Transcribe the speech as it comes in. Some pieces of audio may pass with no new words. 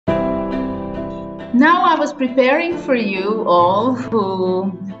Now I was preparing for you all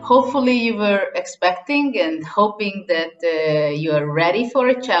who hopefully you were expecting and hoping that you are ready for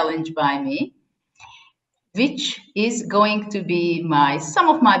a challenge by me, which is going to be some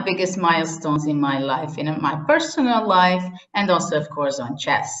of my biggest milestones in my life, in my personal life, and also, of course, on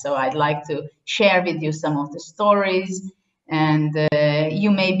chess. So I'd like to share with you some of the stories, and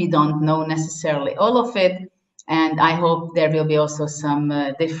you maybe don't know necessarily all of it. And I hope there will be also some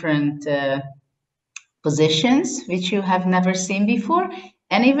different positions which you have never seen before.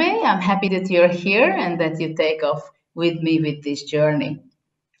 Anyway, I'm happy that you're here and that you take off with me with this journey.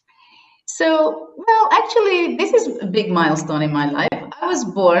 So, well, actually, this is a big milestone in my life. I was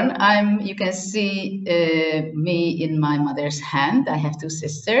born, you can see me in my mother's hand. I have two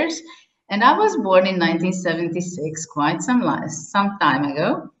sisters, and I was born in 1976, quite some time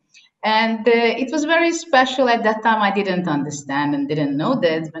ago. And it was very special. At that time, I didn't understand and didn't know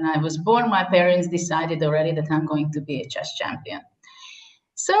that when I was born, my parents decided already that I'm going to be a chess champion.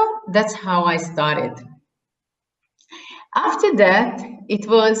 So that's how I started. After that,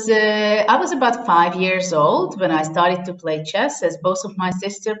 I was about 5 years old when I started to play chess, as both of my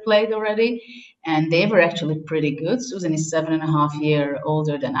sisters played already, and they were actually pretty good. Susan is 7.5 years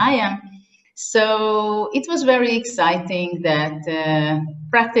older than I am. So it was very exciting that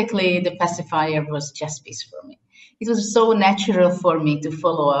practically the pacifier was chess piece for me. It was so natural for me to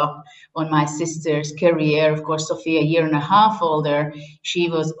follow up on my sister's career. Of course, Sophia, a year and a half older, she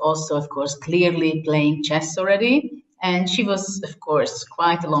was also, of course, clearly playing chess already. And she was, of course,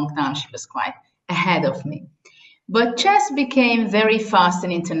 quite a long time, she was quite ahead of me. But chess became very fast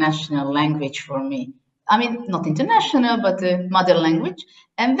an international language for me. I mean, not international, but the mother language.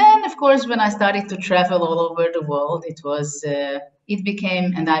 And then, of course, when I started to travel all over the world, it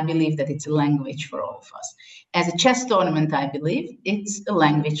became, and I believe that it's a language for all of us. As a chess tournament, I believe it's a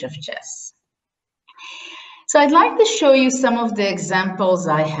language of chess. So I'd like to show you some of the examples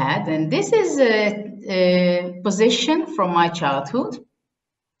I had, and this is a position from my childhood,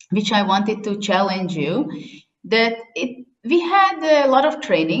 which I wanted to challenge you, that we had a lot of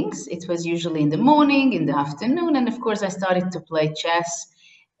trainings. It was usually in the morning, in the afternoon, and of course I started to play chess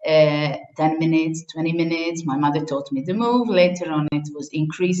 10 minutes, 20 minutes. My mother taught me the move. Later on, it was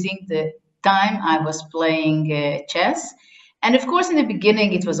increasing the time I was playing chess. And of course, in the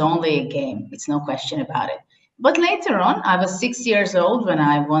beginning, it was only a game. It's no question about it. But later on, I was 6 years old when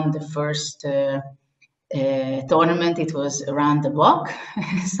I won the first tournament. It was around the block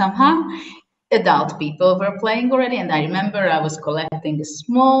somehow. Adult people were playing already. And I remember I was collecting a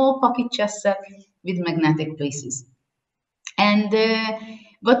small pocket chess set with magnetic pieces. And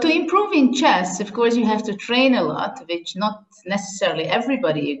but to improve in chess, of course, you have to train a lot, which not necessarily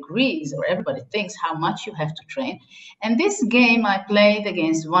everybody agrees or everybody thinks how much you have to train. And this game I played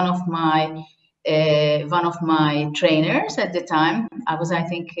against one of my trainers at the time. I was, I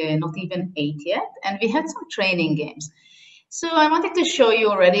think, not even 8 yet, and we had some training games. So I wanted to show you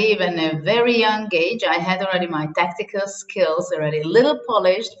already, even a very young age, I had already my tactical skills already a little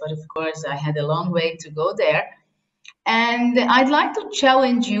polished, but of course I had a long way to go there. And I'd like to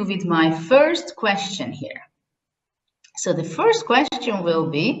challenge you with my first question here. So the first question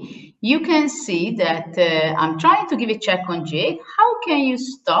will be, you can see that I'm trying to give a check on G8. How can you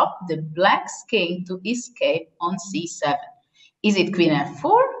stop the black's king to escape on C7? Is it queen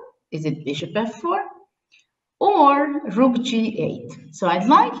F4? Is it bishop F4? Or rook G8? So I'd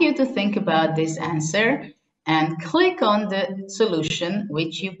like you to think about this answer and click on the solution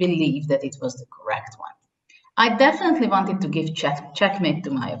which you believe that it was the correct one. I definitely wanted to give checkmate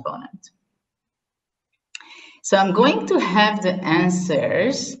to my opponent. So I'm going to have the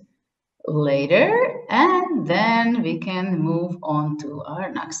answers later, and then we can move on to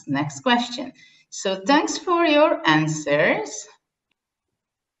our next question. So thanks for your answers.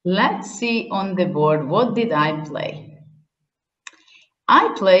 Let's see on the board, what did I play?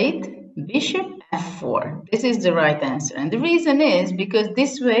 I played bishop F4. This is the right answer. And the reason is because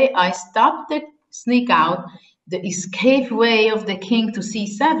this way I stopped the sneak out, the escape way of the king to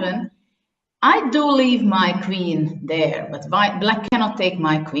C7. I do leave my queen there, but black cannot take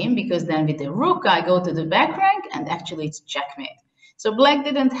my queen because then with the rook I go to the back rank and actually it's checkmate. So black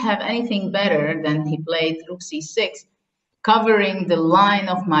didn't have anything better than he played rook C6, covering the line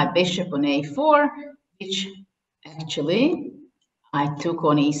of my bishop on A4, which actually I took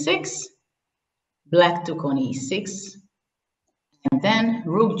on E6, black took on E6, and then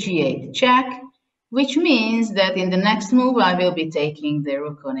rook G8 check, which means that in the next move I will be taking the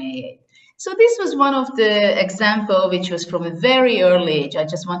rook on A8. So this was one of the examples which was from a very early age. I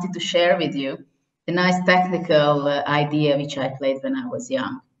just wanted to share with you a nice technical idea which I played when I was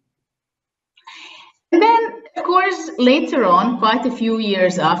young. And then, of course, later on, quite a few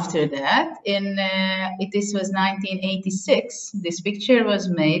years after that, this was 1986. This picture was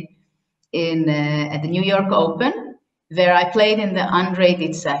made at the New York Open, where I played in the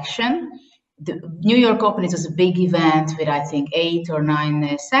unrated section. The New York Open, it was a big event with, I think, 8 or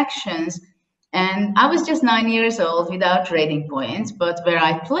 9 sections. And I was just 9 years old without rating points. But where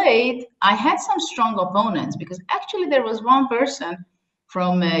I played, I had some strong opponents, because actually there was one person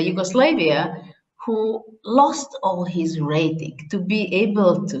from Yugoslavia who lost all his rating to be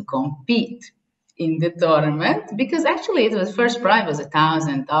able to compete in the tournament, because actually it was first prize was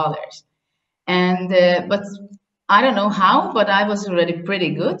 $1,000. And but I don't know how, but I was already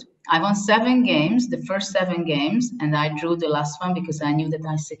pretty good. I won 7 games, the first 7 games, and I drew the last one because I knew that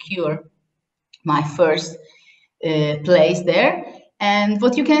I secured my first place there. And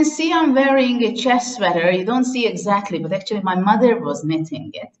what you can see, I'm wearing a chess sweater. You don't see exactly, but actually my mother was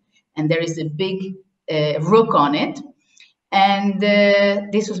knitting it, and there is a big rook on it. And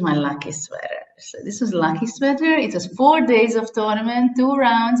this was my lucky sweater. So this was lucky sweater. It was 4 days of tournament, 2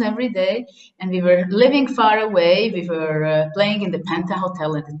 rounds every day, and we were living far away. We were playing in the Penta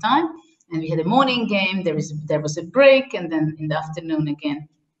Hotel at the time, and we had a morning game. There was a break, and then in the afternoon again,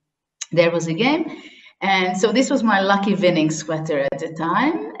 there was a game. And so this was my lucky winning sweater at the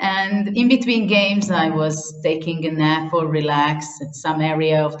time. And in between games, I was taking a nap or relax at some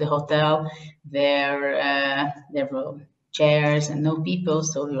area of the hotel where there were chairs and no people.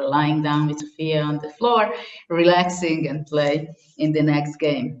 So we were lying down with Sophia on the floor, relaxing and play in the next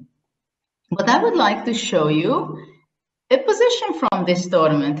game. But I would like to show you a position from this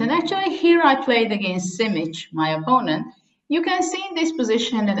tournament. And actually here I played against Simic, my opponent. You can see in this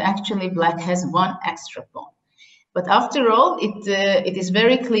position that actually black has 1 extra pawn. But after all, it is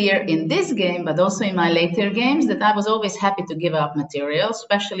very clear in this game, but also in my later games, that I was always happy to give up material,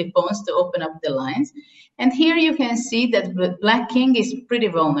 especially pawns, to open up the lines. And here you can see that black king is pretty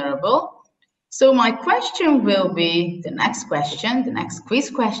vulnerable. So my question will be, the next quiz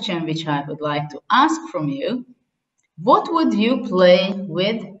question, which I would like to ask from you. What would you play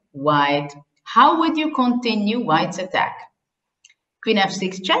with white? How would you continue white's attack? Queen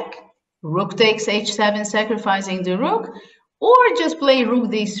f6 check, rook takes h7, sacrificing the rook, or just play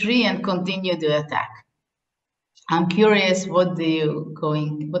rook d3 and continue the attack? I'm curious, what are you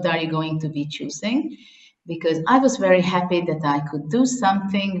going to be choosing? Because I was very happy that I could do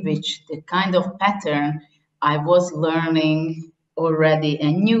something which the kind of pattern I was learning already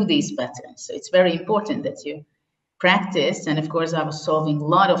and knew these patterns. So it's very important that you practice. And of course, I was solving a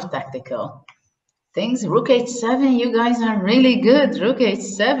lot of tactical things. Rook h7, you guys are really good. Rook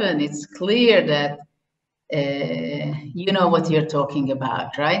h7, it's clear that you know what you're talking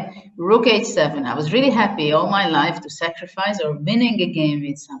about, right? Rook h7, I was really happy all my life to sacrifice, or winning a game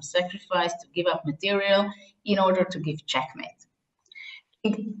with some sacrifice, to give up material in order to give checkmate.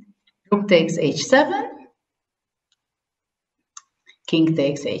 Rook takes h7, king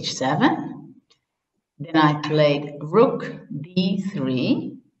takes h7, then I played rook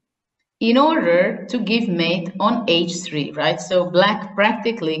d3, in order to give mate on h3, right? So black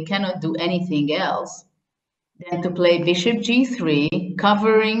practically cannot do anything else than to play bishop g3,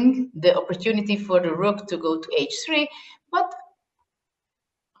 covering the opportunity for the rook to go to h3, but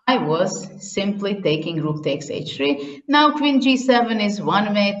I was simply taking rook takes h3. Now queen g7 is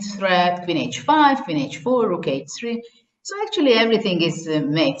one mate threat, queen h5, queen h4, rook h3. So actually everything is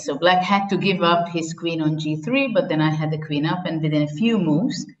mate. So black had to give up his queen on g3, but then I had the queen up, and within a few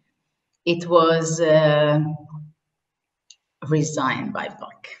moves, it was resigned by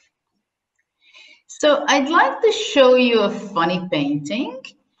black. So I'd like to show you a funny painting,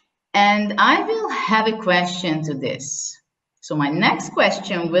 and I will have a question to this. So my next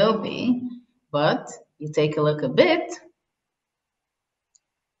question will be, but you take a look a bit.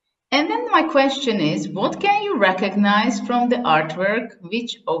 And then my question is, what can you recognize from the artwork?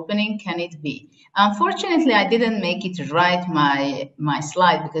 Which opening can it be? Unfortunately, I didn't make it right, my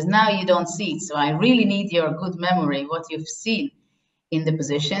slide, because now you don't see it. So I really need your good memory, what you've seen in the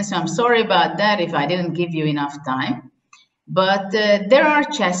position. So I'm sorry about that if I didn't give you enough time. But there are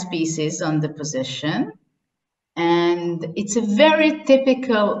chess pieces on the position. And it's a very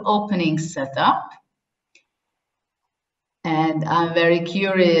typical opening setup. And I'm very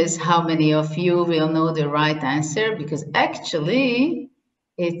curious how many of you will know the right answer, because actually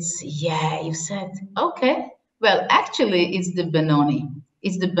it's, yeah, you said, okay. Well, actually it's the Benoni.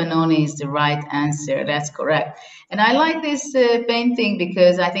 It's the Benoni is the right answer. That's correct. And I like this painting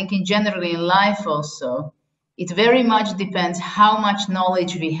because I think in general in life also, it very much depends how much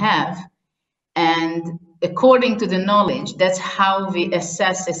knowledge we have. And according to the knowledge, that's how we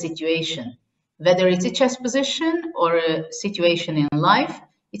assess a situation. Whether it's a chess position or a situation in life,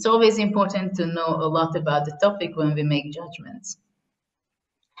 it's always important to know a lot about the topic when we make judgments.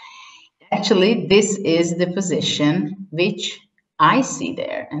 Actually, this is the position which I see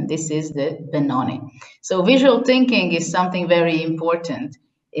there, and this is the Benoni. So visual thinking is something very important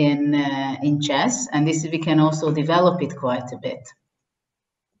in chess, and this we can also develop it quite a bit.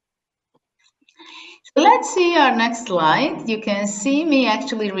 So let's see our next slide. You can see me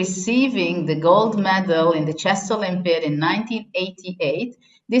actually receiving the gold medal in the Chess Olympiad in 1988.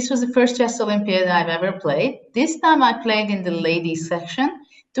 This was the first Chess Olympiad I've ever played. This time I played in the ladies section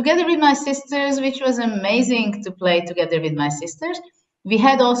together with my sisters, which was amazing to play together with my sisters. We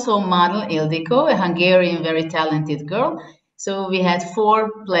had also model Ildiko, a Hungarian very talented girl. So we had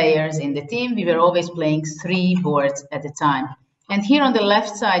 4 players in the team. We were always playing 3 boards at a time. And here on the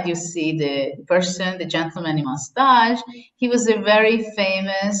left side, you see the person, the gentleman in mustache. He was a very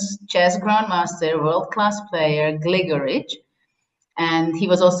famous chess grandmaster, world-class player, Gligoric. And he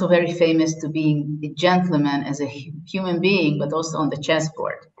was also very famous to being a gentleman as a human being, but also on the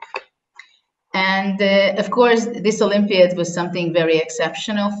chessboard. And of course, this Olympiad was something very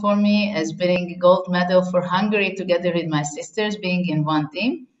exceptional for me, as winning a gold medal for Hungary together with my sisters, being in one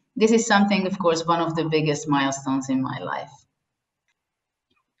team. This is something, of course, one of the biggest milestones in my life.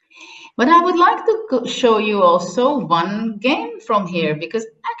 But I would like to show you also one game from here, because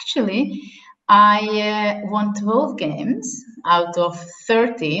actually I won 12 games out of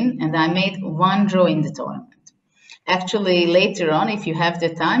 13, and I made 1 draw in the tournament. Actually, later on, if you have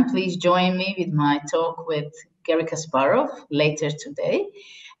the time, please join me with my talk with Garry Kasparov later today.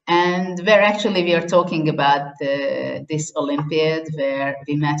 And where actually we are talking about this Olympiad where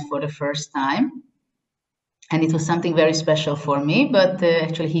we met for the first time. And it was something very special for me, but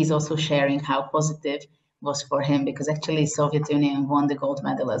actually he's also sharing how positive was for him, because actually Soviet Union won the gold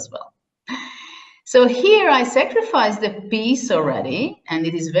medal as well. So here I sacrificed the piece already, and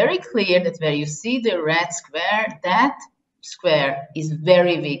it is very clear that where you see the red square, that square is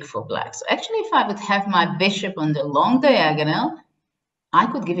very weak for black. So actually if I would have my bishop on the long diagonal, I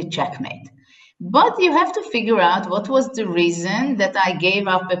could give it checkmate. But you have to figure out what was the reason that I gave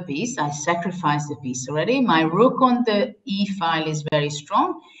up a piece. I sacrificed a piece already. My rook on the E file is very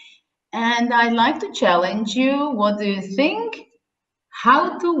strong. And I'd like to challenge you. What do you think?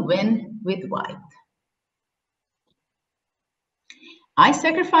 How to win with white? I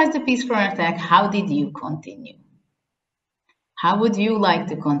sacrificed a piece for an attack. How did you continue? How would you like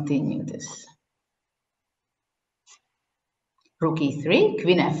to continue this? Rook E3,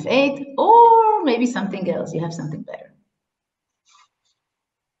 Queen F8, or maybe something else. You have something better.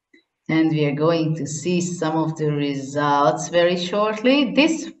 And we are going to see some of the results very shortly.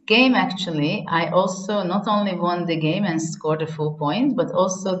 This game, actually, I also not only won the game and scored a full point, but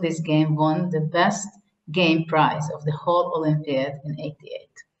also this game won the best game prize of the whole Olympiad in '88.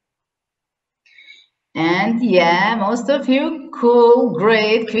 And yeah, most of you, cool,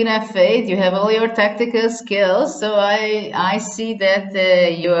 great, Queen F8, you have all your tactical skills. So I see that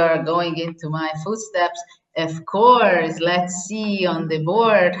you are going into my footsteps. Of course, let's see on the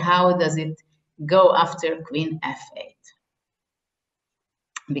board, how does it go after Queen F8?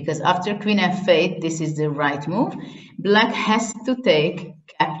 Because after Queen F8, this is the right move. Black has to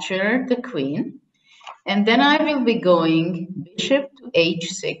capture the queen. And then I will be going bishop to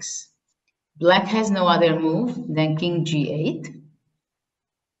H6. Black has no other move than King G8.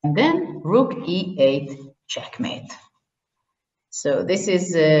 And then Rook E8, checkmate. So this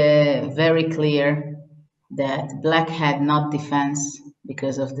is very clear that Black had not defense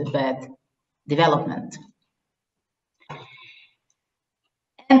because of the bad development.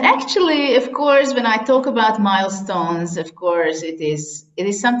 And actually, of course, when I talk about milestones, of course, it is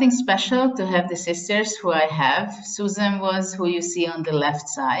something special to have the sisters who I have. Susan was who you see on the left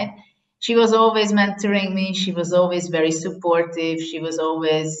side. She was always mentoring me. She was always very supportive. She was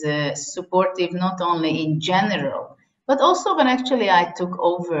always supportive, not only in general, but also when actually I took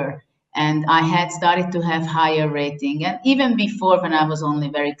over and I had started to have higher rating. And even before, when I was only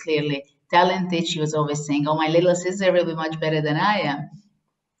very clearly talented, she was always saying, oh, my little sister will be much better than I am.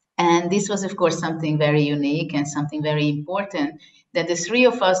 And this was, of course, something very unique and something very important, that the 3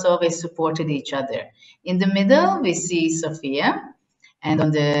 of us always supported each other. In the middle, we see Sophia. And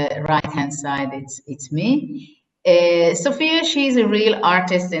on the right-hand side, it's me. Sophia, she's a real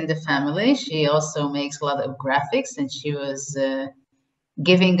artist in the family. She also makes a lot of graphics, and she was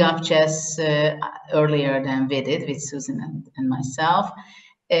giving up chess earlier than we did with Susan and myself.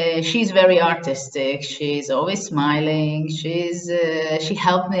 She's very artistic. She's always smiling. She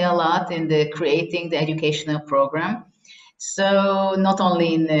helped me a lot in creating the educational program. So not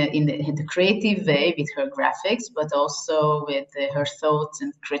only in the creative way with her graphics, but also with her thoughts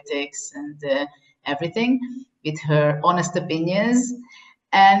and critics and everything, with her honest opinions.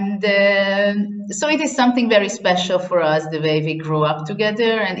 And so it is something very special for us, the way we grew up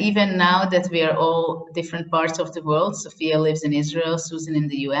together. And even now that we are all different parts of the world, Sophia lives in Israel, Susan in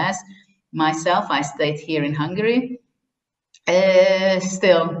the US, myself, I stayed here in Hungary.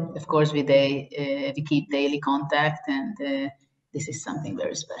 Still, of course, we keep daily contact, and this is something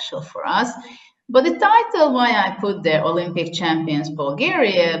very special for us. But the title, why I put there Olympic champions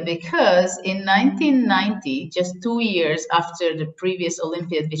Bulgaria, because in 1990, just 2 years after the previous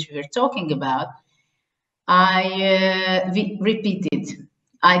Olympiad, which we were talking about, we repeated.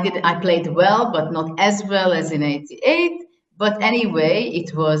 I played well, but not as well as in '88. But anyway,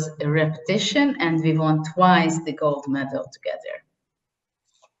 it was a repetition, and we won twice the gold medal together.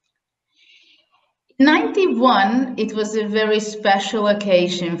 In '91, it was a very special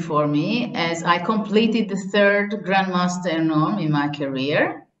occasion for me, as I completed the third Grandmaster norm in my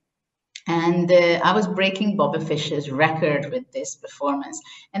career. And I was breaking Bobby Fischer's record with this performance.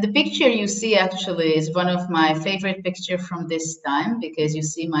 And the picture you see actually is one of my favorite pictures from this time, because you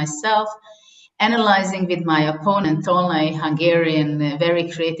see myself analyzing with my opponent, Tolnay, Hungarian,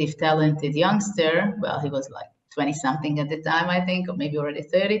 very creative, talented youngster. Well, he was like 20 something at the time, I think, or maybe already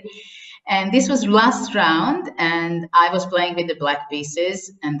 30. And this was last round, and I was playing with the black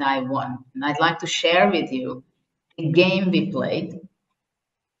pieces, and I won. And I'd like to share with you the game we played.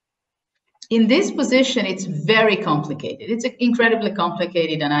 In this position, it's very complicated. It's incredibly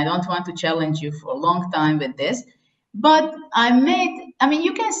complicated, and I don't want to challenge you for a long time with this. But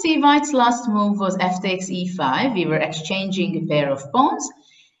you can see White's last move was f takes e5. We were exchanging a pair of pawns.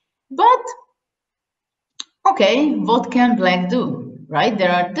 But, okay, what can black do? Right?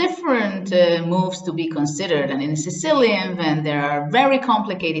 There are different moves to be considered. And in Sicilian, when there are very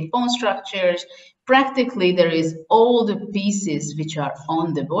complicated pawn structures, practically there is all the pieces which are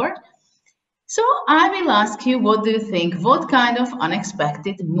on the board. So I will ask you, what do you think? What kind of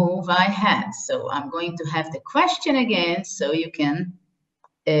unexpected move I had? So I'm going to have the question again, so you can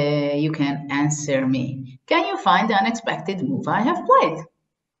answer me. Can you find the unexpected move I have played?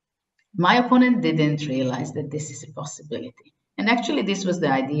 My opponent didn't realize that this is a possibility. And actually, this was the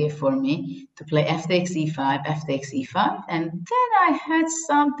idea for me, to play f takes e5, f takes e5, and then I had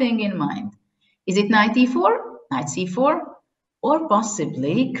something in mind. Is it knight e4, knight c4, or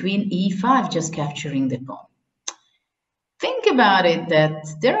possibly queen e5, just capturing the pawn? Think about it, that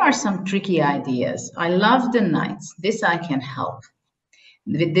there are some tricky ideas. I love the knights. This I can help.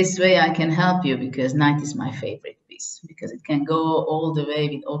 With this way, I can help you, because knight is my favorite piece, because it can go all the way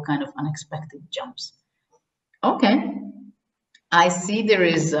with all kind of unexpected jumps. Okay. I see the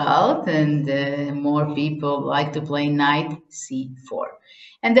result, and more people like to play knight c4.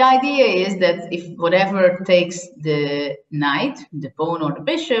 And the idea is that if whatever takes the knight, the pawn or the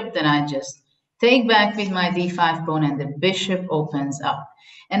bishop, then I just take back with my d5 pawn, and the bishop opens up.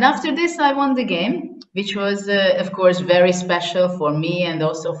 And after this, I won the game, which was, of course, very special for me and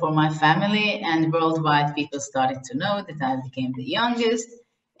also for my family. And worldwide, people started to know that I became the youngest,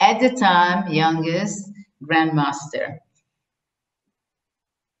 at the time, youngest grandmaster.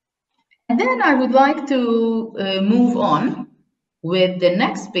 And then I would like to move on with the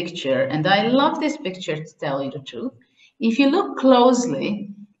next picture. And I love this picture, to tell you the truth. If you look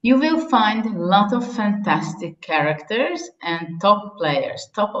closely, you will find a lot of fantastic characters and top players,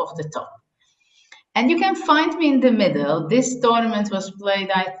 top of the top. And you can find me in the middle. This tournament was played,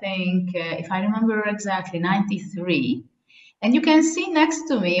 I think, if I remember exactly, '93. And you can see next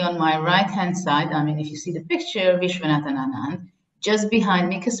to me on my right-hand side, I mean, if you see the picture, Vishwanathan Anand. Just behind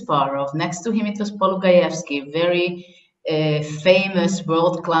me, Kasparov. Next to him, it was Polugayevsky, very famous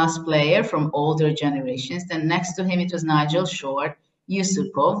world-class player from older generations. Then next to him, it was Nigel Short,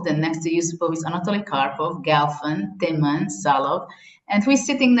 Yusupov. Then next to Yusupov is Anatoly Karpov, Galfan, Timman, Salov. And who is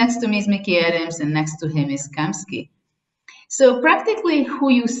sitting next to me is Mickey Adams, and next to him is Kamsky. So practically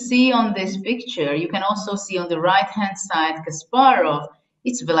who you see on this picture, you can also see on the right-hand side, Kasparov.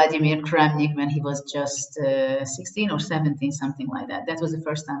 It's Vladimir Kramnik when he was just 16 or 17, something like that. That was the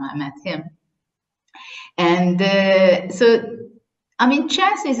first time I met him. And so, I mean,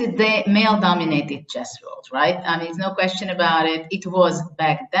 chess is a male-dominated chess world, right? I mean, there's no question about it. It was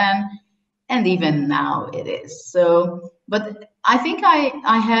back then, and even now it is. So, but I think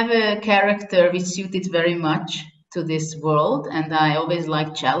I have a character which suited very much to this world, and I always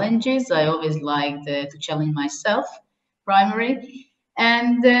like challenges. I always liked to challenge myself, primarily.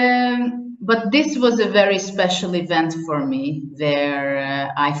 And but this was a very special event for me,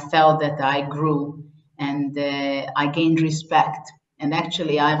 where I felt that I grew and I gained respect. And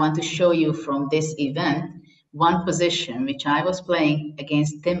actually, I want to show you from this event one position which I was playing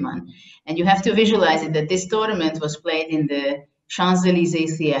against Timman. And you have to visualize it that this tournament was played in the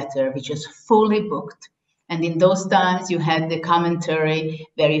Champs-Élysées Theater, which is fully booked. And in those times, you had the commentary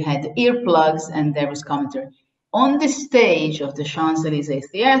where you had the earplugs and there was commentary. On the stage of the Champs-Élysées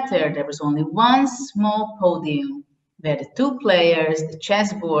Theater, there was only one small podium where the two players, the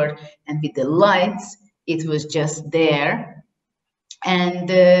chessboard, and with the lights, it was just there. And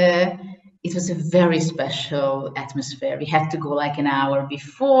it was a very special atmosphere. We had to go like an hour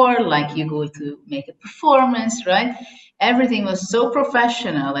before, like you go to make a performance, right? Everything was so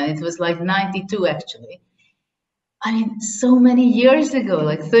professional, and it was like 92 actually. I mean, so many years ago,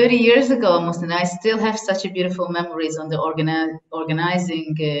 like 30 years ago almost, and I still have such a beautiful memories on the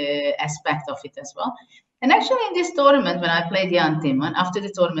organizing aspect of it as well. And actually in this tournament, when I played Jan Timman, after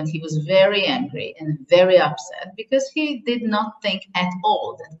the tournament, he was very angry and very upset because he did not think at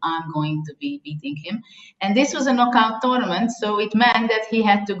all that I'm going to be beating him. And this was a knockout tournament, so it meant that he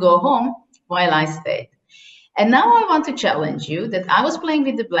had to go home while I stayed. And now I want to challenge you that I was playing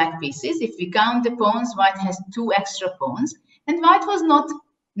with the black pieces. If we count the pawns, white has 2 extra pawns, and white was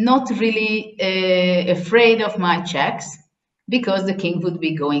not really afraid of my checks because the king would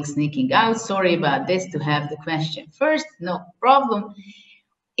be going sneaking out. Sorry about this, to have the question first, no problem.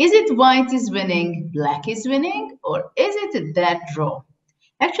 Is it white is winning, black is winning, or is it a dead draw?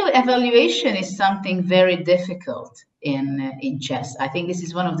 Actually, evaluation is something very difficult in chess. I think this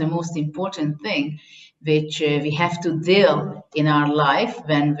is one of the most important things which we have to deal in our life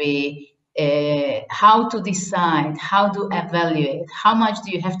when we, how to decide, how to evaluate, how much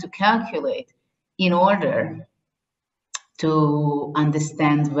do you have to calculate in order to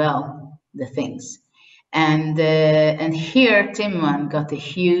understand well the things. And here Timman got a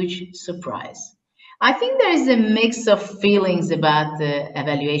huge surprise. I think there is a mix of feelings about the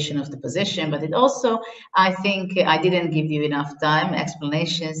evaluation of the position, but it also, I think I didn't give you enough time,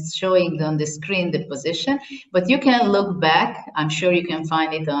 explanations showing on the screen the position, but you can look back. I'm sure you can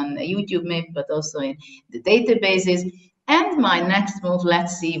find it on YouTube maybe, but also in the databases. And my next move,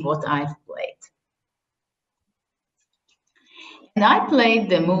 let's see what I've played. And I played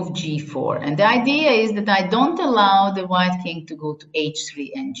the move g4, and the idea is that I don't allow the white king to go to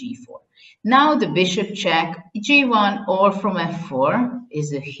h3 and g4. Now the bishop check, g1 or from f4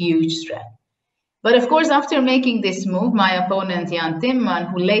 is a huge threat. But of course, after making this move, my opponent Jan Timman,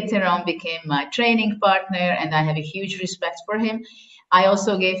 who later on became my training partner, and I have a huge respect for him, I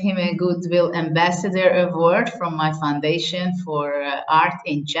also gave him a Goodwill Ambassador Award from my foundation for art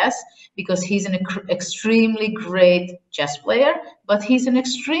in chess, because he's an extremely great chess player, but he's an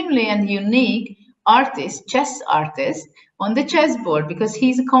extremely and unique artist, chess artist on the chessboard, because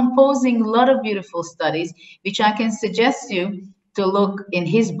he's composing a lot of beautiful studies, which I can suggest you to look in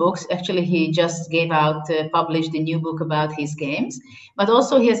his books. Actually, he just gave out, published a new book about his games, but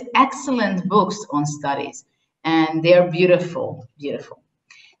also he has excellent books on studies, and they're beautiful, beautiful.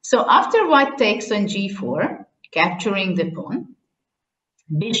 So after white takes on g4, capturing the pawn,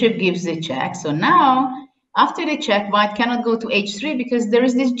 bishop gives the check. So now, after the check, white cannot go to h3 because there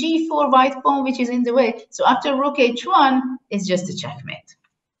is this g4 white pawn which is in the way. So after rook h1, it's just a checkmate.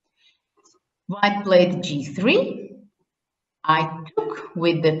 White played g3. I took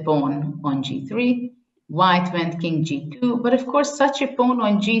with the pawn on g3. White went king g2. But of course, such a pawn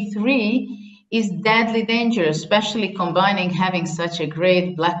on g3 is deadly dangerous, especially combining having such a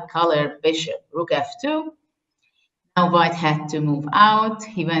great black color bishop. Rook f2. Now white had to move out.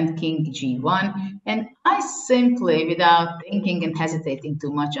 He went king g1. And I simply, without thinking and hesitating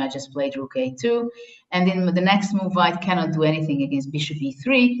too much, I just played rook a2. And in the next move, white cannot do anything against bishop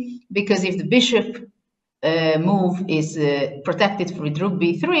e3, because if the bishop move is protected with rook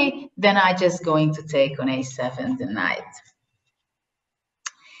b3, then I just going to take on a7 the knight.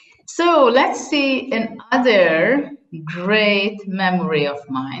 So let's see another great memory of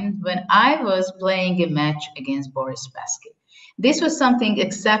mine when I was playing a match against Boris Spassky. This was something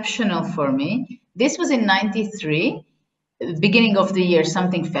exceptional for me. This was in '93, beginning of the year,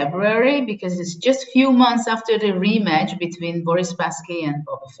 something February, because it's just a few months after the rematch between Boris Spassky and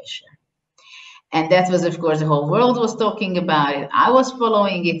Bobby Fischer. And that was, of course, the whole world was talking about it. I was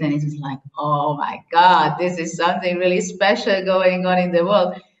following it, and it was like, oh my God, this is something really special going on in the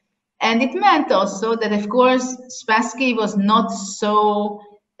world. And it meant also that, of course, Spassky was not so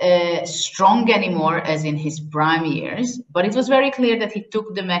strong anymore as in his prime years, but it was very clear that he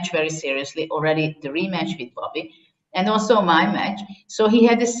took the match very seriously, already the rematch with Bobby, and also my match. So he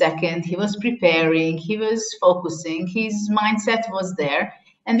had a second, he was preparing, he was focusing, his mindset was there.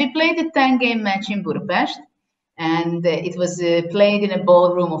 And we played a 10-game match in Budapest. And it was played in a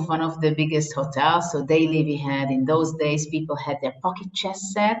ballroom of one of the biggest hotels. So daily we had, in those days, people had their pocket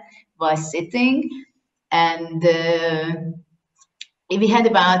chess set while sitting. And we had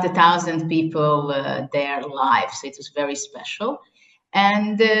about 1,000 people there live. So it was very special.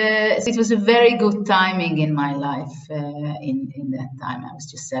 And so it was a very good timing in my life in that time. I was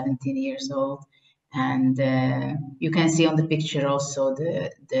just 17 years old. And you can see on the picture also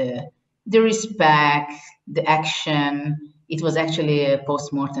the respect, the action. It was actually a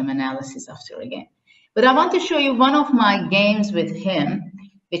post-mortem analysis after a game. But I want to show you one of my games with him,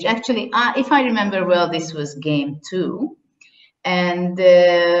 which actually, if I remember well, this was game 2. And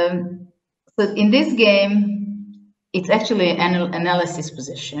so in this game, it's actually an analysis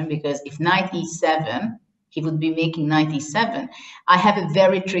position, because if knight e7, he would be making knight e7. I have a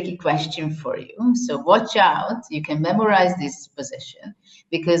very tricky question for you. So watch out. You can memorize this position,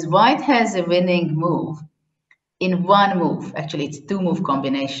 because white has a winning move in one move. Actually, it's 2-move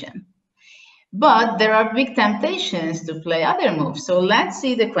combination. But there are big temptations to play other moves. So let's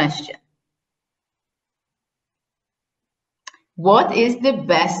see the question. What is the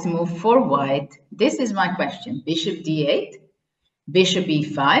best move for white? This is my question. Bishop d8, bishop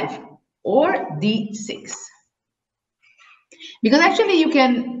e5, or d6? Because actually you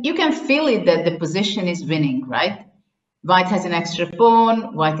can feel it that the position is winning, right? White has an extra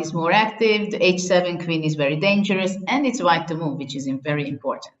pawn, white is more active, the h7 queen is very dangerous, and it's white to move, which is very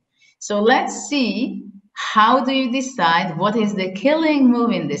important. So let's see, how do you decide what is the killing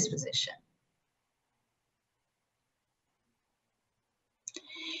move in this position?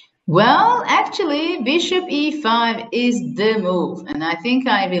 Well, actually, bishop e5 is the move. And I think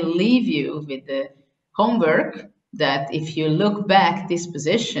I will leave you with the homework that if you look back this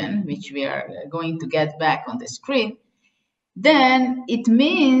position, which we are going to get back on the screen, then it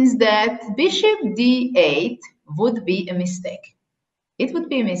means that bishop d8 would be a mistake. It would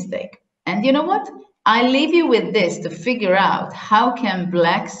be a mistake. And you know what? I leave you with this to figure out how can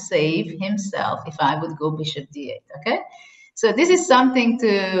black save himself if I would go bishop d8, okay? So this is something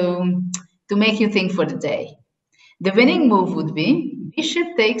to make you think for the day. The winning move would be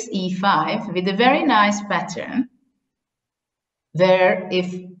bishop takes e5 with a very nice pattern, where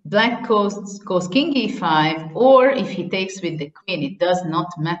if black goes king e5, or if he takes with the queen, it does not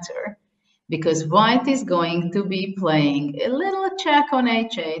matter, because white is going to be playing a little check on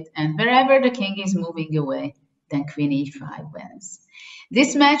h8, and wherever the king is moving away, then queen e5 wins.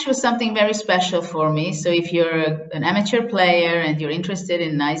 This match was something very special for me. So if you're an amateur player and you're interested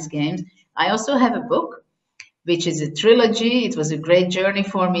in nice games, I also have a book, which is a trilogy. It was a great journey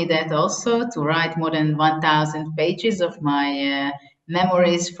for me, that also, to write more than 1,000 pages of my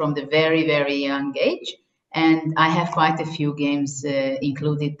memories from the very, very young age. And I have quite a few games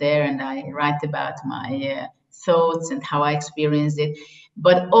included there, and I write about my thoughts and how I experienced it.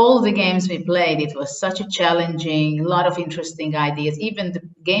 But all the games we played, it was such a challenging, a lot of interesting ideas. Even the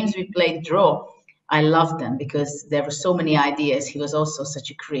games we played draw, I loved them because there were so many ideas. He was also such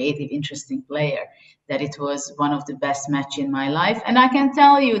a creative, interesting player that it was one of the best matches in my life. And I can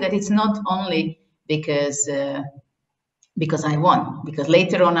tell you that it's not only because I won, because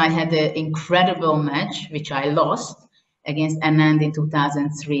later on I had an incredible match, which I lost against Anand in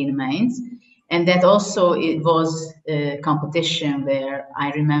 2003 in Mainz. And that also, it was a competition where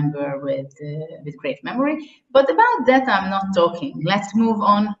I remember with great memory. But about that, I'm not talking. Let's move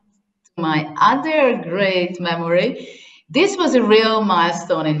on to my other great memory. This was a real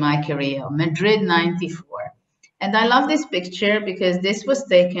milestone in my career, Madrid 94. And I love this picture because this was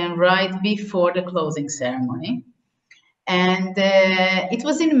taken right before the closing ceremony. And it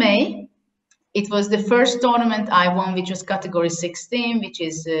was in May. It was the first tournament I won, which was category 16, which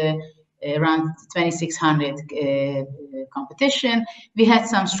is around 2,600 competition. We had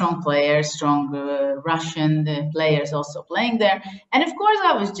some strong players, strong Russian players also playing there. And of course,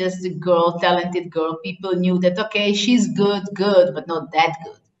 I was just a girl, talented girl. People knew that, okay, she's good, but not that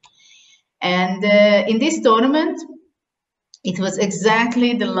good. And in this tournament, it was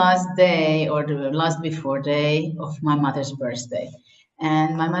exactly the last day or the last before day of my mother's birthday.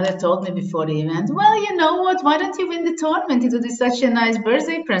 And my mother told me before the event, well, you know what, why don't you win the tournament? It would be such a nice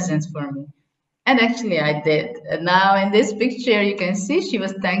birthday present for me. And actually I did. And now in this picture, you can see she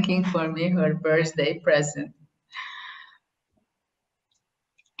was thanking for me her birthday present.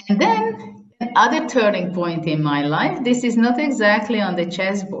 And then another turning point in my life, this is not exactly on the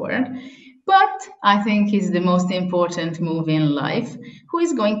chessboard, but I think is the most important move in life. Who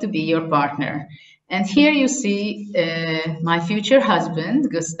is going to be your partner? And here you see my future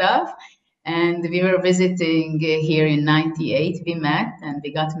husband, Gustav, And we were visiting here in 98. We met and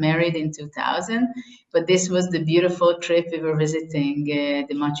we got married in 2000. But this was the beautiful trip. We were visiting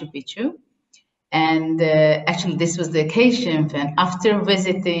the Machu Picchu. And actually, this was the occasion when, after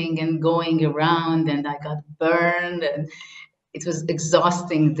visiting and going around, and I got burned, and it was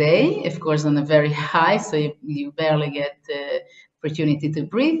exhausting day, of course, on a very high, so you barely get the opportunity to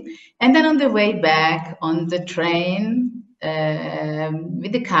breathe. And then on the way back on the train,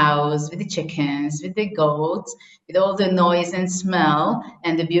 with the cows, with the chickens, with the goats, with all the noise and smell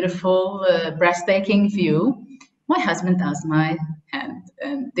and the beautiful, breathtaking view, my husband asked my hand,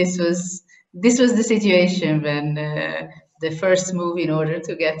 and this was the situation when the first move in order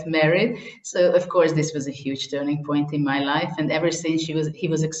to get married. So of course this was a huge turning point in my life, and ever since he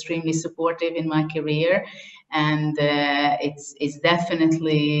was extremely supportive in my career, and it's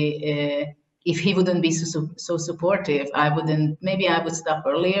definitely. If he wouldn't be so supportive, maybe I would stop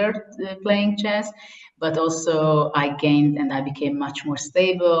earlier playing chess, but also I gained and I became much more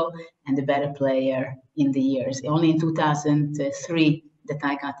stable and a better player in the years. Only in 2003 that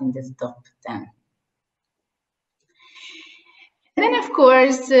I got in the top 10. And then, of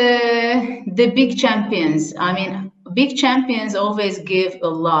course, the big champions. I mean, big champions always give a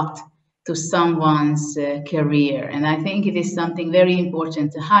lot to someone's career. And I think it is something very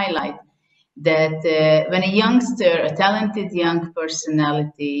important to highlight that when a youngster, a talented young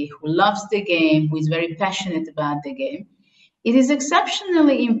personality who loves the game, who is very passionate about the game, it is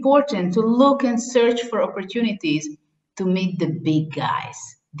exceptionally important to look and search for opportunities to meet the big guys,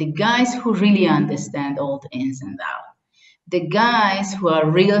 the guys who really understand all the ins and outs, the guys who are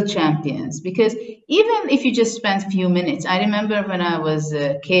real champions. Because even if you just spend a few minutes, I remember when I was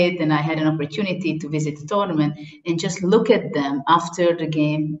a kid and I had an opportunity to visit a tournament and just look at them after the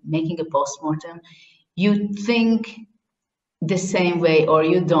game, making a postmortem, you think the same way or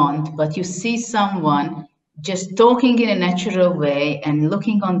you don't, but you see someone just talking in a natural way and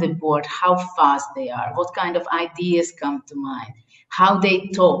looking on the board how fast they are, what kind of ideas come to mind, how they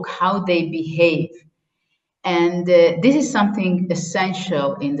talk, how they behave. And this is something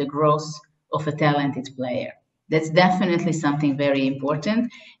essential in the growth of a talented player. That's definitely something very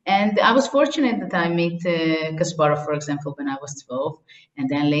important. And I was fortunate that I met Kasparov, for example, when I was 12. And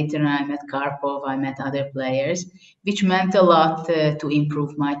then later I met Karpov, I met other players, which meant a lot to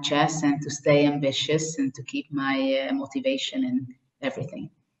improve my chess and to stay ambitious and to keep my motivation and everything.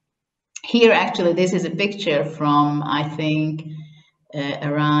 Here, actually, this is a picture from, I think,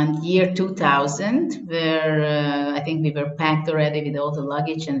 around year 2000, where I think we were packed already with all the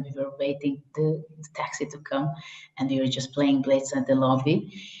luggage and we were waiting the taxi to come, and we were just playing blades at the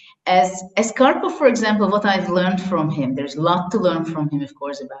lobby. As Karpov, for example, what I've learned from him, there's a lot to learn from him, of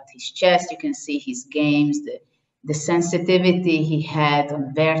course, about his chess. You can see his games, the sensitivity he had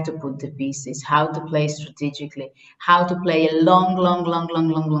on where to put the pieces, how to play strategically, how to play a long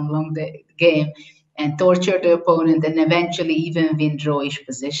game and torture the opponent and eventually even win drawish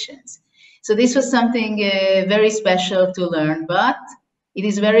positions. So this was something very special to learn, but it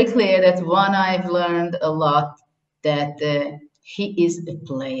is very clear that one I've learned a lot, that he is a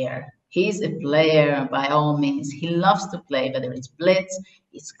player. He is a player by all means. He loves to play, whether it's blitz,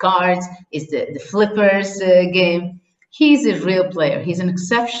 it's cards, it's the flippers game. He's a real player. He's an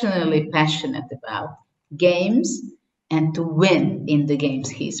exceptionally passionate about games and to win in the games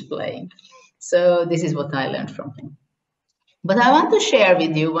he's playing. So this is what I learned from him. But I want to share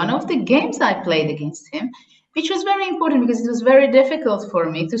with you one of the games I played against him, which was very important because it was very difficult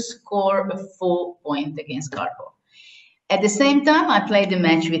for me to score a full point against Karpov. At the same time, I played a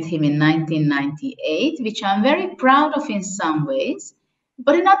match with him in 1998, which I'm very proud of in some ways.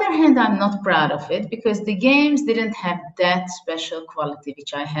 But on the other hand, I'm not proud of it because the games didn't have that special quality,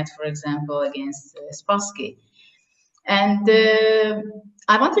 which I had, for example, against Spassky. And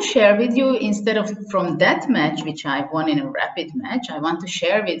I want to share with you, instead of from that match, which I won in a rapid match, I want to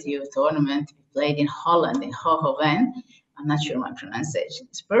share with you a tournament we played in Holland, in Hoogeveen. I'm not sure my pronunciation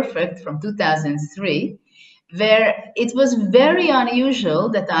is perfect, from 2003, where it was very unusual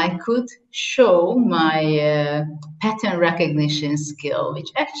that I could show my pattern recognition skill, which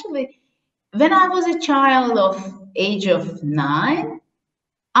actually, when I was a child of age of 9,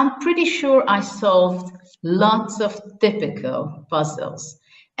 I'm pretty sure I solved lots of typical puzzles.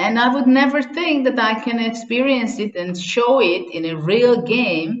 And I would never think that I can experience it and show it in a real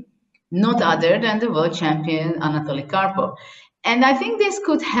game, not other than the world champion Anatoly Karpov. And I think this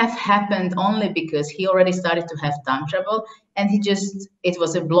could have happened only because he already started to have time trouble and it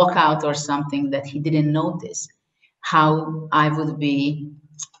was a block out or something that he didn't notice how I would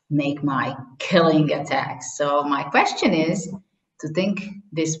make my killing attacks. So my question is, to think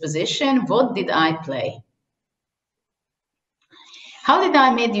this position. What did I play? How did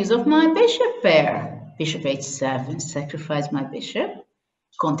I make use of my bishop pair? Bishop h7, sacrifice my bishop,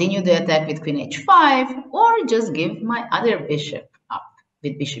 continue the attack with queen h5, or just give my other bishop up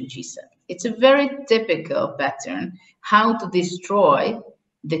with bishop g7. It's a very typical pattern, how to destroy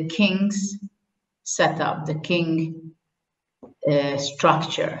the king's setup, the king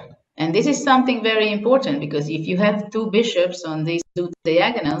structure. And this is something very important, because if you have two bishops on these two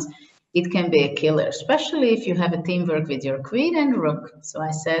diagonals, it can be a killer, especially if you have a teamwork with your queen and rook. So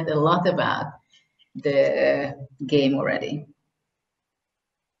I said a lot about the game already.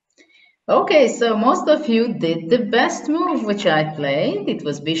 Okay, so most of you did the best move which I played. It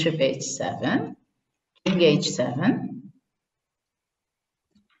was bishop h7, king h7,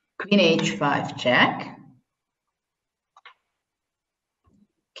 queen h5 check,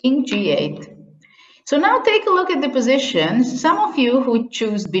 king g8. So now take a look at the position. Some of you who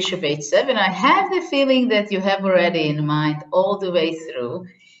choose bishop h7, I have the feeling that you have already in mind all the way through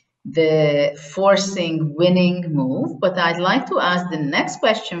the forcing winning move, but I'd like to ask the next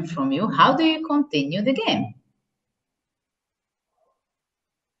question from you. How do you continue the game?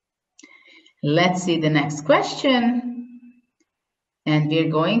 Let's see the next question. And we're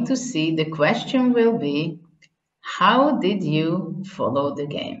going to see the question will be, how did you follow the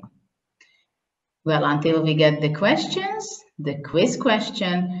game? Well, until we get the questions, the quiz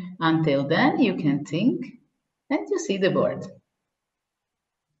question, until then you can think and you see the board.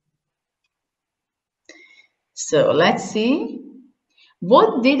 So let's see.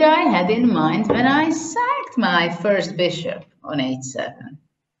 What did I had in mind when I sacked my first bishop on h7?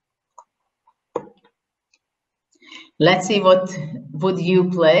 Let's see what would you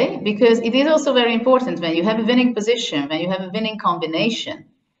play, because it is also very important when you have a winning position, when you have a winning combination,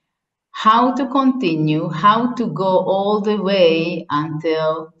 how to continue, how to go all the way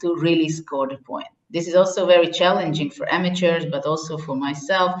until to really score the point. This is also very challenging for amateurs, but also for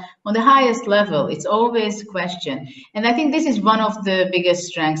myself. On the highest level, it's always a question. And I think this is one of the biggest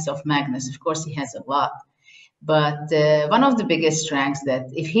strengths of Magnus. Of course, he has a lot. But one of the biggest strengths that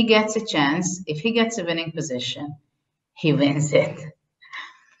if he gets a chance, if he gets a winning position, he wins it.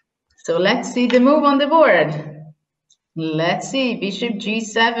 So let's see the move on the board. Let's see, bishop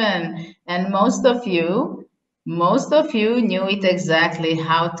g7. And most of you knew it exactly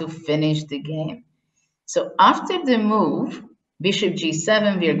how to finish the game. So after the move, bishop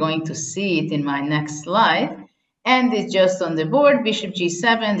g7, we are going to see it in my next slide. And it's just on the board, bishop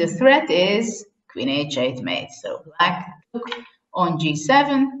g7. The threat is queen h8 mate. So black took on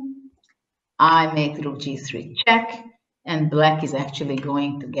g7. I make rook g3 check. And black is actually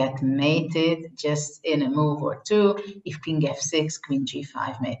going to get mated just in a move or two. If king f6, queen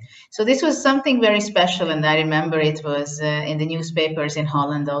g5 mate. So this was something very special, and I remember it was in the newspapers in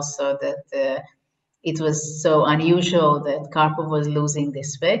Holland also that it was so unusual that Karpov was losing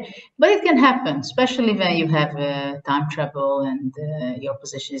this way. But it can happen, especially when you have time trouble and your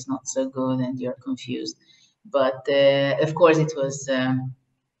position is not so good and you're confused. But of course, it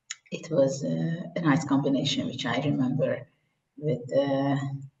was a nice combination, which I remember with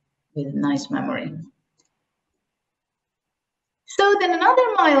nice memory. So then another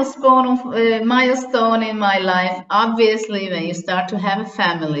milestone in my life, obviously, when you start to have a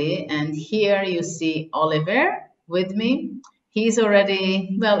family, and here you see Oliver with me. He's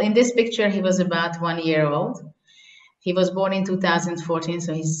already, well, in this picture, he was about 1 year old. He was born in 2014,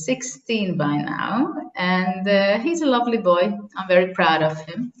 so he's 16 by now, and he's a lovely boy. I'm very proud of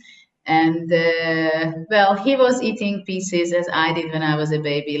him. And well, he was eating pieces as I did when I was a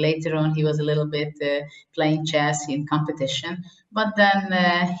baby. Later on, he was a little bit playing chess in competition, but then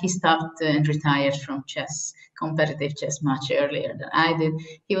he stopped and retired from chess, competitive chess, much earlier than I did.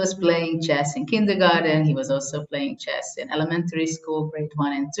 He was playing chess in kindergarten. He was also playing chess in elementary school, grade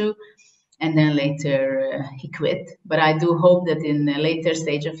 1 and 2. And then later he quit. But I do hope that in a later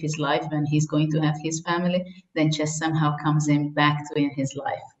stage of his life, when he's going to have his family, then chess somehow comes back in his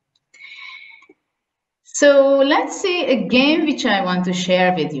life. So let's see a game which I want to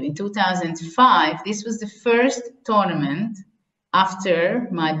share with you. In 2005, this was the first tournament after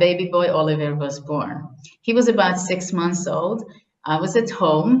my baby boy Oliver was born. He was about 6 months old. I was at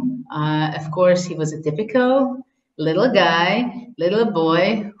home. Of course, he was a typical little guy, little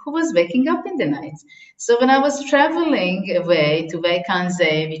boy who was waking up in the night. So when I was traveling away to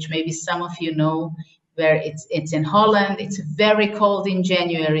Vakanze, which maybe some of you know, where it's in Holland, it's very cold in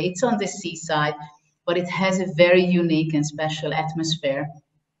January, it's on the seaside, but it has a very unique and special atmosphere.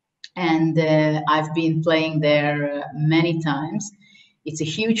 And I've been playing there many times. It's a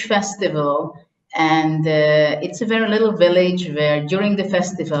huge festival, And it's a very little village where during the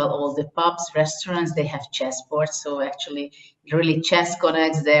festival, all the pubs, restaurants, they have chessboards. So actually, really chess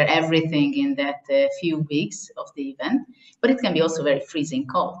connects there, everything in that few weeks of the event. But it can be also very freezing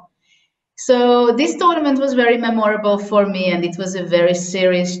cold. So this tournament was very memorable for me, and it was a very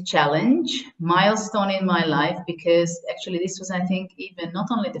serious challenge, milestone in my life, because actually this was, I think, even not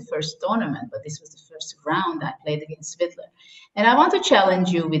only the first tournament, but this was the first round I played against Svidler. And I want to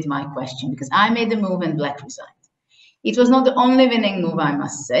challenge you with my question, because I made the move and Black resigned. It was not the only winning move, I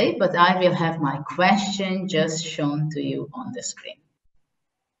must say, but I will have my question just shown to you on the screen.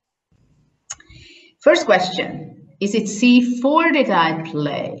 First question, is it c4 that I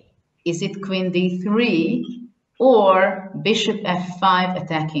play? Is it queen d3 or bishop f5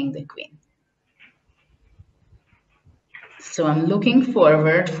 attacking the queen? So I'm looking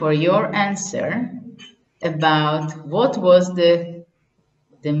forward for your answer about what was the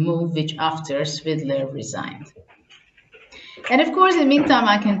move which after Svidler resigned. And of course, in the meantime,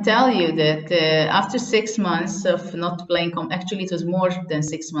 I can tell you that after 6 months of not playing, actually it was more than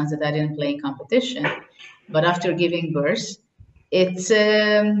 6 months that I didn't play in competition, but after giving birth, it's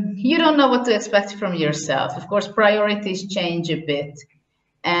you don't know what to expect from yourself. Of course, priorities change a bit,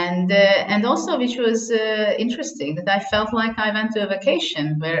 and also, which was interesting, that I felt like I went to a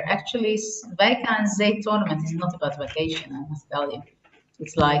vacation, where actually Vijkan Z tournament is not about vacation, I must tell you.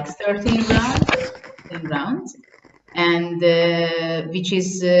 It's like 13 rounds, and which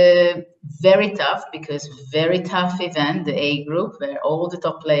is very tough, because very tough event, the A group, where all the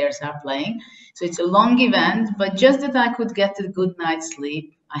top players are playing. So it's a long event, but just that I could get a good night's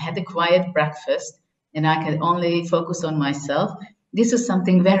sleep, I had a quiet breakfast, and I could only focus on myself. This was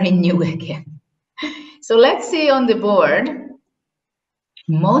something very new again. So let's see on the board.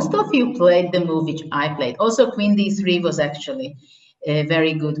 Most of you played the move which I played. Also, queen d3 was actually a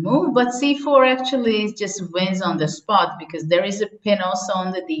very good move, but c4 actually just wins on the spot, because there is a pin also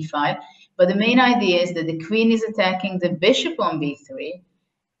on the d5. But the main idea is that the queen is attacking the bishop on b3,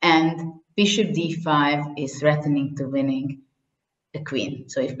 and bishop d5 is threatening to winning the queen.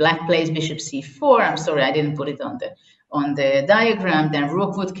 So if black plays bishop c4, I'm sorry, I didn't put it on the diagram, then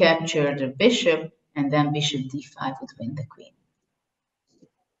rook would capture the bishop, and then bishop d5 would win the queen.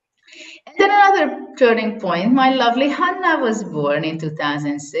 And then another turning point, my lovely Hanna was born in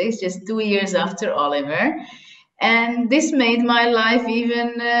 2006, just 2 years after Oliver. And this made my life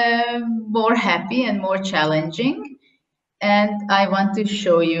even more happy and more challenging. And I want to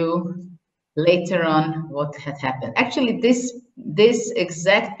show you later on what had happened. Actually, this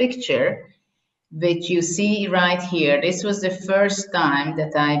exact picture, which you see right here, this was the first time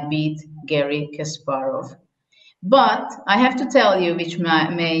that I beat Garry Kasparov. But I have to tell you, which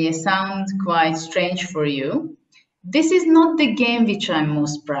may sound quite strange for you, this is not the game which I'm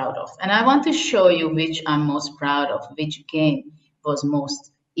most proud of. And I want to show you which I'm most proud of, which game was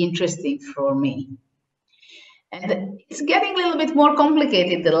most interesting for me. And it's getting a little bit more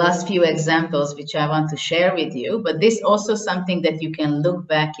complicated, the last few examples which I want to share with you, but this also something that you can look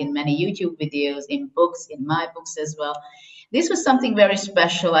back in many YouTube videos, in books, in my books as well. This was something very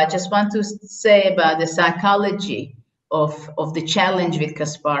special. I just want to say about the psychology of the challenge with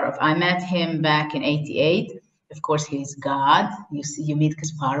Kasparov. I met him back in '88. Of course, he's God. You meet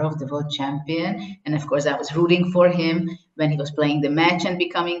Kasparov, the world champion. And of course, I was rooting for him when he was playing the match and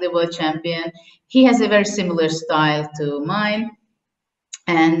becoming the world champion. He has a very similar style to mine.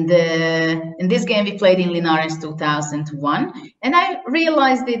 And in this game, we played in Linares 2001. And I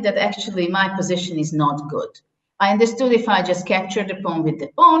realized that actually my position is not good. I understood if I just capture the pawn with the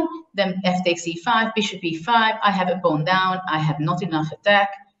pawn, then f takes e5, bishop e5, I have a pawn down, I have not enough attack,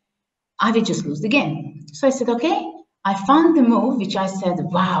 I will just lose the game. So I said, okay, I found the move, which I said,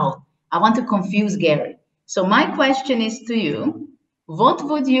 wow, I want to confuse Garry. So my question is to you, what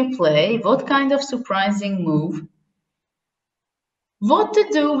would you play? What kind of surprising move? What to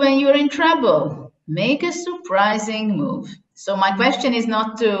do when you're in trouble? Make a surprising move. So my question is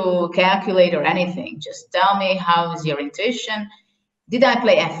not to calculate or anything. Just tell me, how is your intuition? Did I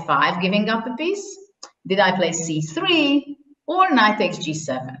play f5, giving up a piece? Did I play c3 or knight takes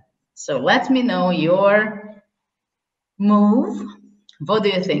g7? So let me know your move. What do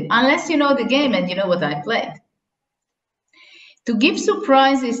you think? Unless you know the game and you know what I played. To give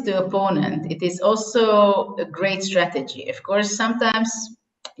surprises to opponent, it is also a great strategy. Of course, sometimes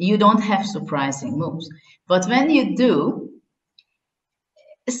you don't have surprising moves. But when you do,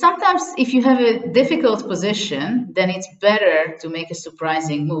 sometimes if you have a difficult position, then it's better to make a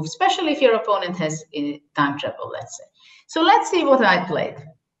surprising move, especially if your opponent has time trouble, let's say. So let's see what I played.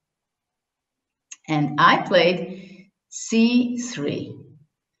 And I played c3.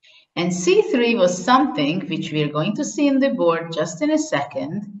 And c3 was something which we are going to see in the board just in a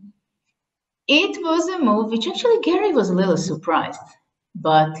second. It was a move which actually Gary was a little surprised,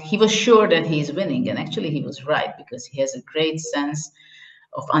 but he was sure that he's winning. And actually he was right, because he has a great sense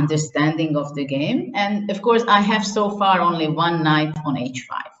of understanding of the game. And of course, I have so far only one knight on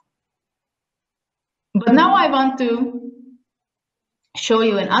h5. But now I want to show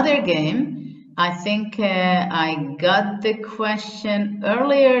you another game. I think I got the question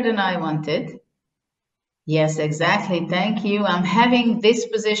earlier than I wanted. Yes, exactly. Thank you. I'm having this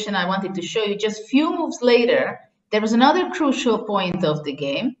position I wanted to show you just few moves later. There was another crucial point of the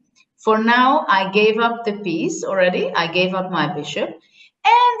game. For now, I gave up the piece already. I gave up my bishop.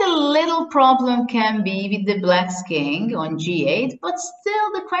 And the little problem can be with the black's king on g8, but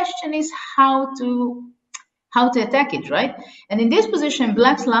still the question is how to attack it, right? And in this position,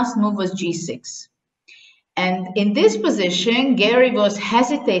 black's last move was g6. And in this position, Gary was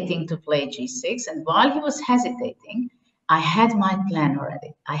hesitating to play g6. And while he was hesitating, I had my plan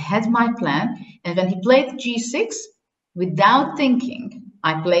already. I had my plan. And when he played g6, without thinking,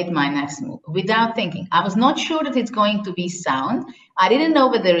 I played my next move. Without thinking. I was not sure that it's going to be sound. I didn't know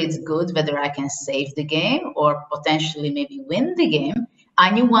whether it's good, whether I can save the game or potentially maybe win the game. I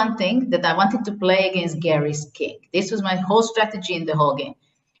knew one thing, that I wanted to play against Gary's king. This was my whole strategy in the whole game.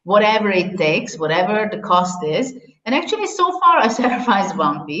 Whatever it takes, whatever the cost is. And actually, so far, I sacrificed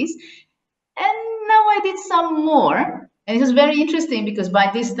one piece. And now I did some more. And it was very interesting because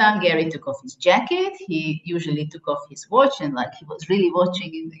by this time, Gary took off his jacket. He usually took off his watch, and like he was really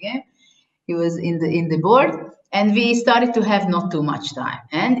watching in the game. He was in the board. And we started to have not too much time.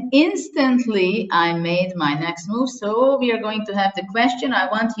 And instantly, I made my next move. So we are going to have the question. I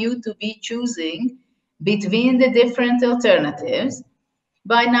want you to be choosing between the different alternatives.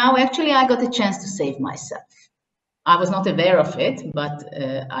 By now, actually, I got a chance to save myself. I was not aware of it, but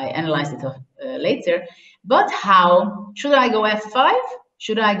I analyzed it later. But how? Should I go f5?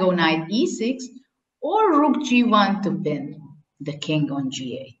 Should I go knight e6? Or rook g1 to pin the king on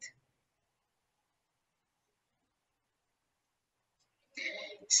g8?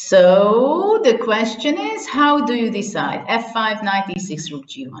 So the question is, how do you decide? f5, knight e6, rook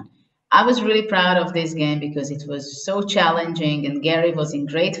g1. I was really proud of this game because it was so challenging and Gary was in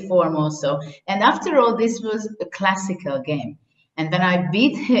great form also. And after all, this was a classical game. And when I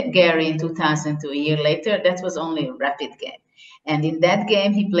beat Gary in 2002, a year later, that was only a rapid game. And in that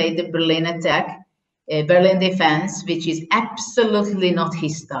game, he played the Berlin attack, Berlin defense, which is absolutely not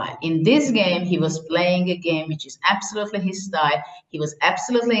his style. In this game, he was playing a game which is absolutely his style. He was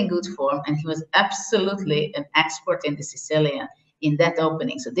absolutely in good form, and he was absolutely an expert in the Sicilian in that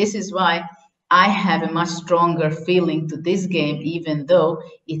opening. So this is why I have a much stronger feeling to this game, even though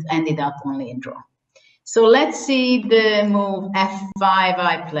it ended up only in draw. So let's see the move f5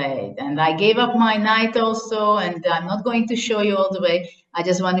 I played. And I gave up my knight also, and I'm not going to show you all the way. I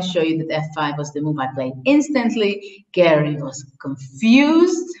just want to show you that f5 was the move I played instantly. Gary was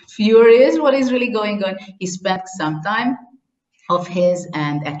confused, furious, what is really going on. He spent some time of his,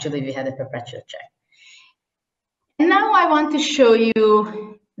 and actually we had a perpetual check. And now I want to show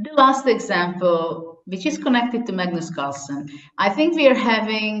you the last example, which is connected to Magnus Carlsen. I think we are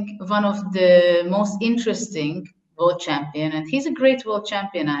having one of the most interesting world champion, and he's a great world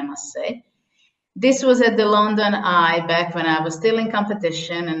champion, I must say. This was at the London Eye back when I was still in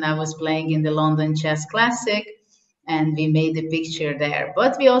competition and I was playing in the London Chess Classic, and we made a picture there.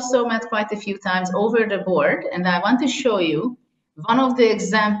 But we also met quite a few times over the board, and I want to show you one of the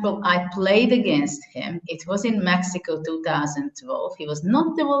examples I played against him. It was in Mexico 2012. He was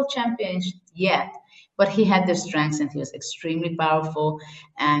not the world champion yet, but he had the strengths and he was extremely powerful.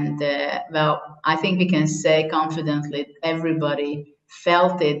 And well, I think we can say confidently, everybody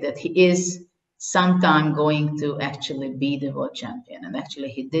felt it, that he is sometime going to actually be the world champion. And actually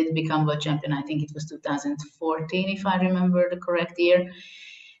he did become world champion. I think it was 2014, if I remember the correct year.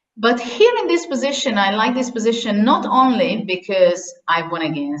 But here in this position, I like this position not only because I won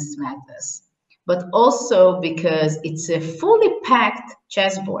against Magnus, but also because it's a fully packed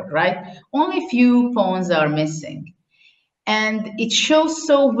chessboard, right? Only few pawns are missing. And it shows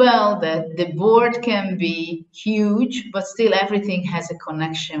so well that the board can be huge, but still everything has a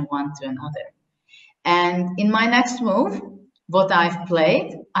connection one to another. And in my next move, what I've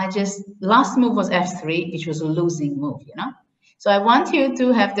played, last move was f3, which was a losing move, you know? So I want you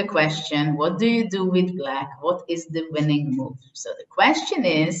to have the question, what do you do with black? What is the winning move? So the question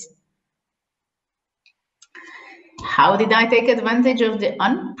is, how did I take advantage of the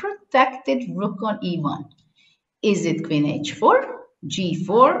unprotected rook on e1? Is it queen h4,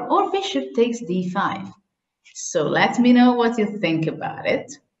 g4, or bishop takes d5? So let me know what you think about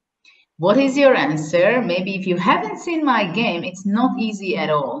it. What is your answer? Maybe if you haven't seen my game, it's not easy at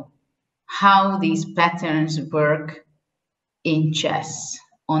all how these patterns work in chess,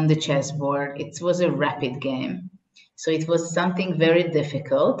 on the chessboard. It was a rapid game. So it was something very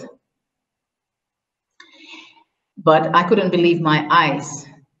difficult. But I couldn't believe my eyes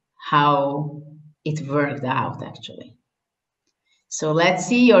how it worked out, actually. So let's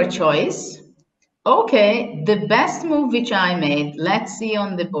see your choice. Okay, the best move which I made, let's see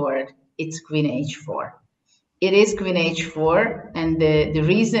on the board, it's queen h4. It is queen h4, and the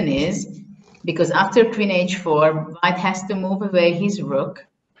reason is because after queen h4, white has to move away his rook,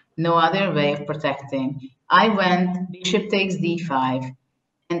 no other way of protecting. I went bishop takes d5,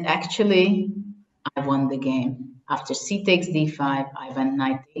 and actually I won the game. After c takes d5, I went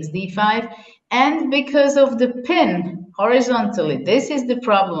knight takes d5, and because of the pin horizontally, this is the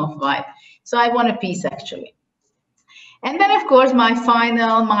problem of white. So I won a piece actually. And then, of course, my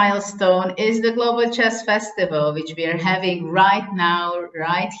final milestone is the Global Chess Festival, which we are having right now,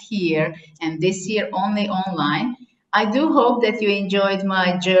 right here, and this year only online. I do hope that you enjoyed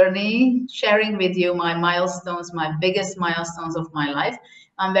my journey, sharing with you my milestones, my biggest milestones of my life.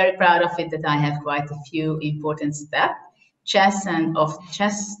 I'm very proud of it that I have quite a few important steps. Chess and of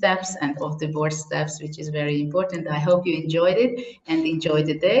chess steps and off the board steps, which is very important. I hope you enjoyed it and enjoy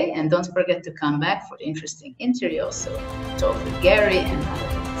the day. And don't forget to come back for the interesting interview also. Talk with Gary and